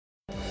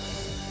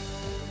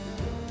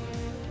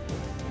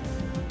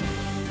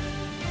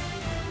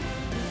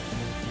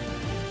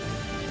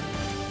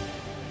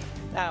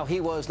Now,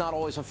 he was not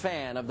always a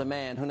fan of the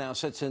man who now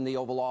sits in the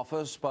Oval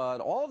Office, but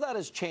all of that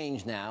has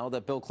changed now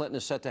that Bill Clinton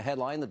is set to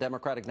headline the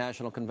Democratic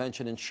National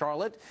Convention in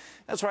Charlotte.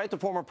 That's right, the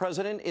former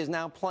president is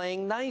now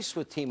playing nice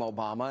with Team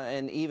Obama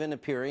and even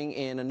appearing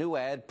in a new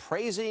ad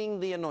praising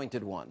the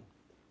anointed one.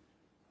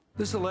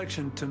 This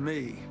election, to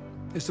me,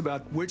 is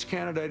about which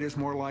candidate is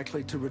more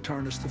likely to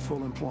return us to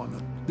full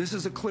employment. This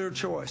is a clear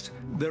choice.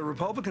 The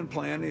Republican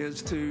plan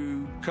is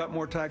to cut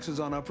more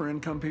taxes on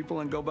upper-income people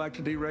and go back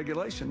to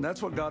deregulation.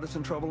 That's what got us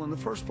in trouble in the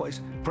first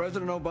place.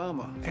 President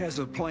Obama has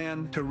a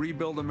plan to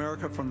rebuild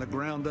America from the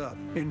ground up,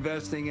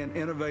 investing in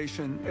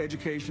innovation,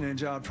 education, and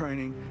job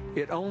training.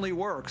 It only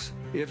works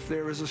if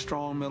there is a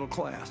strong middle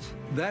class.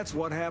 That's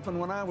what happened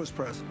when I was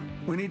president.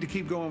 We need to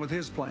keep going with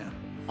his plan.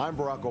 I'm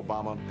Barack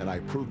Obama, and I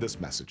approve this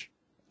message.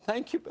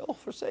 Thank you, Bill,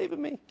 for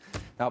saving me.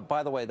 Now,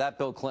 by the way, that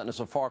Bill Clinton is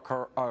a far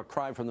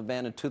cry from the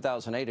man in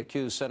 2008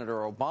 accused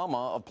Senator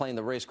Obama of playing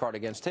the race card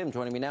against him.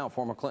 Joining me now,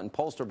 former Clinton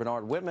pollster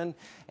Bernard Whitman,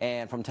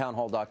 and from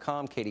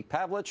townhall.com, Katie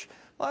Pavlich.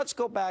 Let's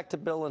go back to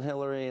Bill and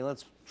Hillary.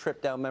 Let's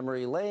trip down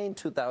memory lane,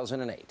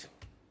 2008.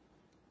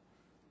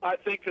 I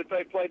think that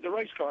they played the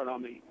race card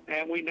on me,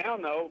 and we now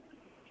know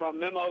from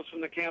memos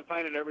from the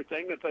campaign and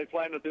everything that they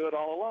plan to do it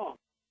all along.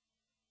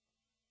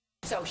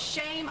 So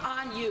shame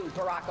on you,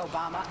 Barack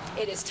Obama.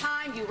 It is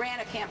time you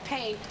ran a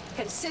campaign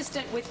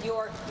consistent with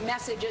your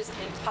messages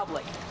in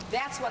public.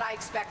 That's what I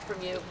expect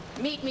from you.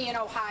 Meet me in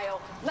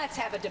Ohio. Let's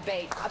have a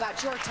debate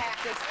about your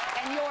tactics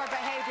and your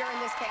behavior in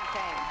this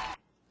campaign.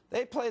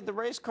 They played the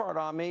race card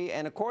on me,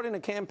 and according to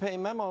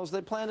campaign memos,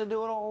 they plan to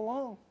do it all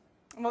along.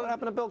 What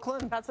happened to Bill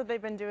Clinton? That's what they've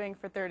been doing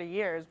for 30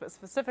 years, but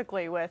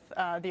specifically with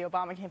the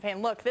Obama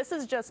campaign. Look, this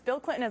is just,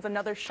 Bill Clinton is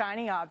another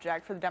shiny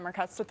object for the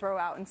Democrats to throw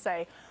out and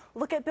say,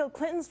 look at Bill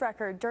Clinton's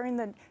record during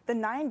the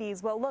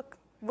 90s. Well, look,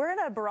 we're in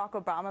a Barack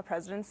Obama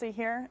presidency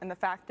here, and the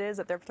fact is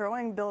that they're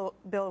throwing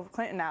Bill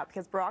Clinton out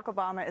because Barack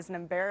Obama is an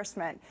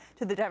embarrassment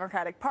to the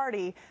Democratic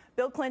Party.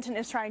 Bill Clinton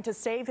is trying to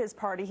save his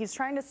party. He's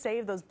trying to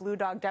save those blue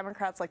dog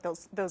Democrats like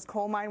those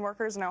coal mine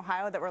workers in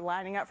Ohio that were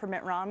lining up for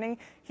Mitt Romney.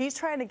 He's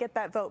trying to get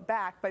that vote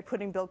back by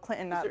putting Bill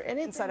Clinton up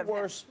instead of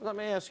worse? Let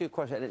me ask you a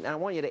question, and I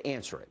want you to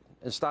answer it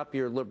and stop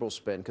your liberal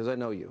spin because I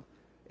know you.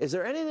 Is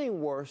there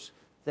anything worse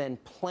than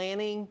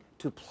planning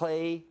to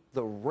play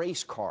the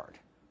race card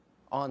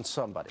on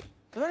somebody?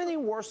 Is there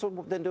anything worse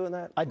than doing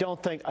that? I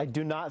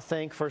do not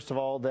think, first of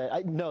all,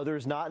 that, no,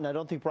 there's not, and I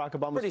don't think Barack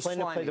Obama was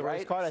planning to play the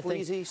race card.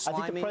 Sleazy, I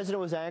think the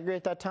president was angry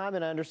at that time,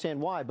 and I understand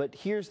why, but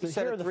here are the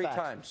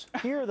facts.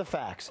 Here are the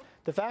facts.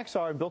 The facts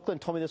are, and Bill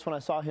Clinton told me this when I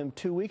saw him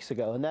 2 weeks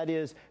ago, and that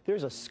is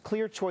there's a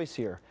clear choice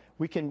here.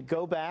 We can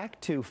go back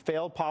to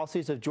failed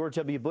policies of George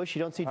W. Bush.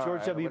 You don't see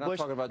George W. Bush.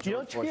 You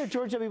don't hear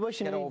George W.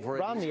 Bush in any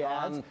Romney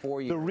ads.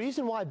 The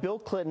reason why Bill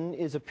Clinton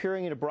is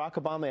appearing in a Barack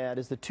Obama ad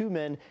is the two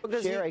men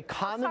share a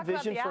common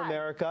vision for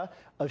America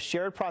of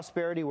shared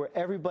prosperity where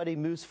everybody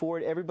moves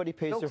forward, everybody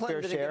pays their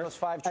fair share. As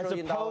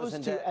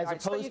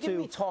opposed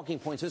to talking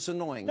points. It's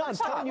annoying. No, I'm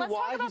telling you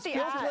why.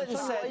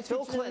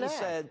 Bill Clinton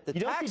said the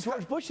you don't see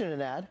George Bush in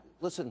an ad.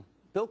 Listen.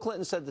 Bill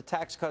Clinton said the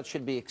tax cuts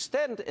should be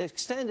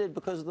extended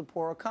because of the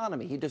poor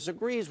economy. He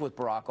disagrees with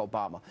Barack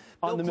Obama.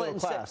 On the middle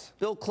class.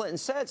 Bill Clinton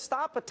said,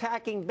 stop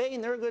attacking Bain.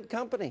 They're a good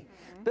company.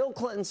 Bill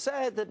Clinton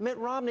said that Mitt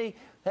Romney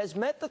has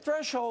met the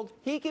threshold.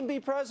 He can be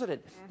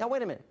president. Now,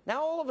 wait a minute.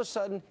 Now, all of a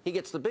sudden, he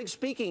gets the big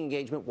speaking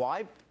engagement.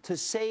 Why? To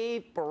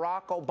save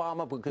Barack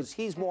Obama because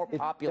he's more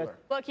popular.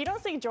 Look, you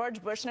don't see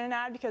George Bush in an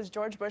ad because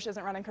George Bush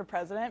isn't running for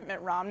president.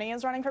 Mitt Romney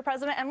is running for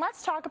president. And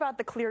let's talk about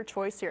the clear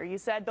choice here. You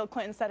said Bill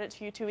Clinton said it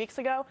to you 2 weeks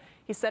ago.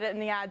 He said it in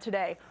the ad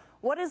today.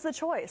 What is the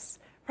choice?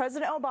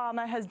 President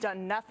Obama has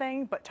done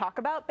nothing but talk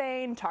about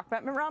Bain, talk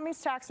about Mitt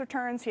Romney's tax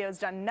returns. He has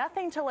done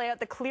nothing to lay out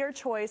the clear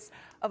choice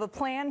of a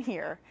plan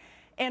here.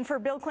 And for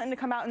Bill Clinton to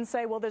come out and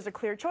say, well, there's a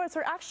clear choice,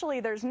 or actually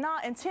there's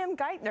not. And Tim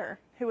Geithner,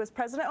 who was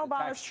President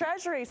Obama's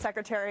Treasury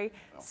Secretary,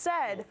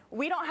 said,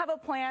 we don't have a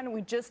plan,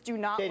 we just do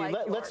not like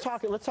yours.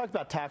 Let's talk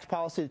about tax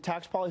policy. The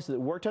tax policy that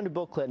worked under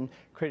Bill Clinton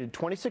created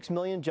 26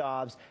 million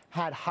jobs,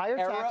 had higher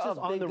taxes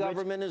on the rich,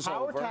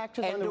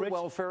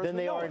 than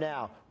they are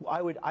now.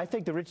 I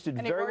think the rich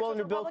did very well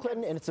under Bill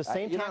Clinton, and it's the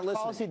same tax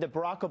policy that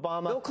Barack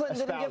Obama Bill Clinton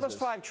didn't give us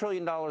 $5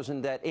 trillion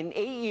in debt in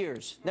 8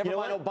 years. Never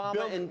mind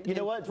Obama in 3. You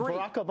know what?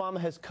 Barack Obama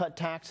has cut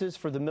taxes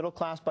for the middle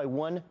class by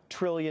 $1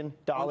 trillion.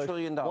 $1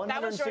 trillion.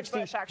 That was George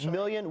Bush,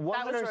 actually.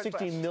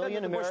 160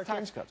 million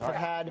Americans have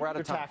had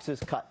their taxes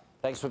cut.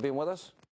 Thanks for being with us.